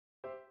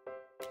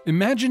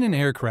Imagine an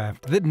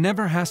aircraft that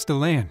never has to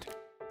land.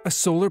 A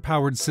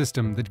solar-powered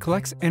system that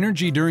collects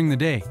energy during the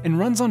day and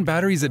runs on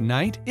batteries at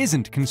night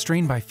isn't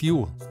constrained by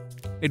fuel.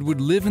 It would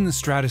live in the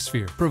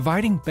stratosphere,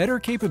 providing better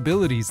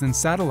capabilities than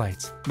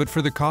satellites, but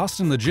for the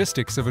cost and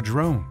logistics of a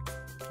drone.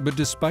 But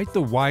despite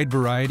the wide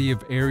variety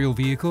of aerial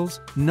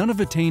vehicles, none have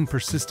attained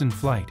persistent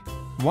flight.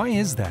 Why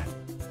is that?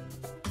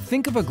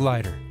 Think of a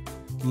glider.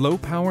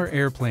 Low-power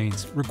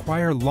airplanes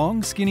require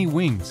long, skinny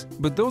wings,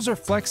 but those are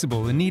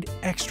flexible and need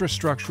extra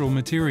structural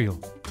material.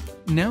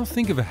 Now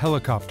think of a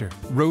helicopter.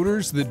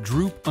 Rotors that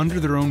droop under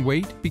their own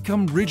weight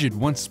become rigid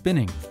once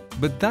spinning,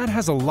 but that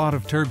has a lot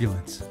of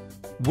turbulence.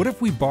 What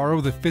if we borrow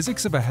the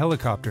physics of a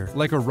helicopter,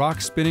 like a rock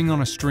spinning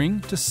on a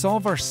string, to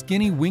solve our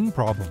skinny wing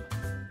problem?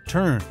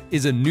 Tern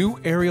is a new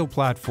aerial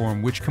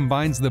platform which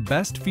combines the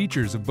best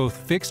features of both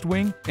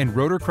fixed-wing and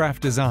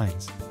rotorcraft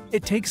designs.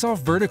 It takes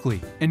off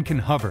vertically and can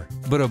hover,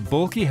 but a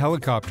bulky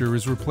helicopter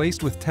is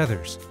replaced with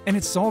tethers, and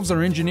it solves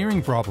our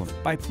engineering problem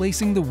by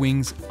placing the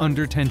wings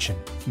under tension.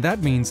 That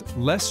means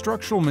less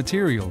structural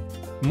material,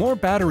 more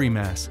battery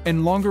mass,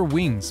 and longer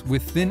wings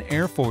with thin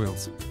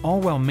airfoils,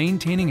 all while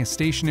maintaining a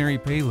stationary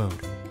payload.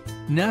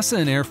 NASA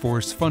and Air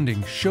Force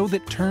funding show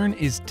that Tern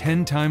is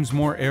 10 times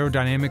more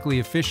aerodynamically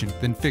efficient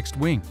than fixed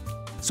wing,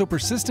 so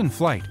persistent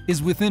flight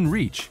is within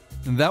reach.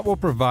 That will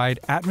provide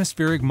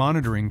atmospheric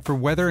monitoring for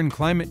weather and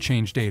climate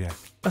change data,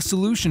 a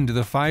solution to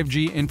the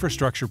 5G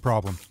infrastructure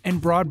problem, and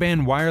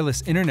broadband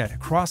wireless internet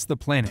across the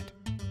planet.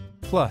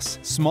 Plus,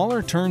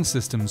 smaller Tern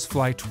systems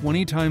fly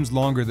 20 times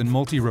longer than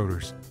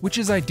multirotors, which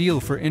is ideal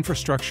for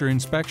infrastructure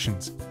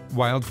inspections,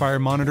 wildfire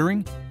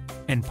monitoring,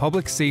 and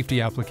public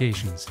safety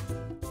applications.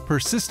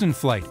 Persistent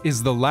flight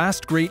is the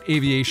last great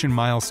aviation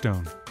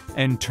milestone,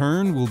 and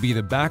Tern will be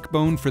the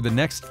backbone for the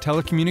next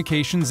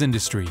telecommunications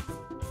industry.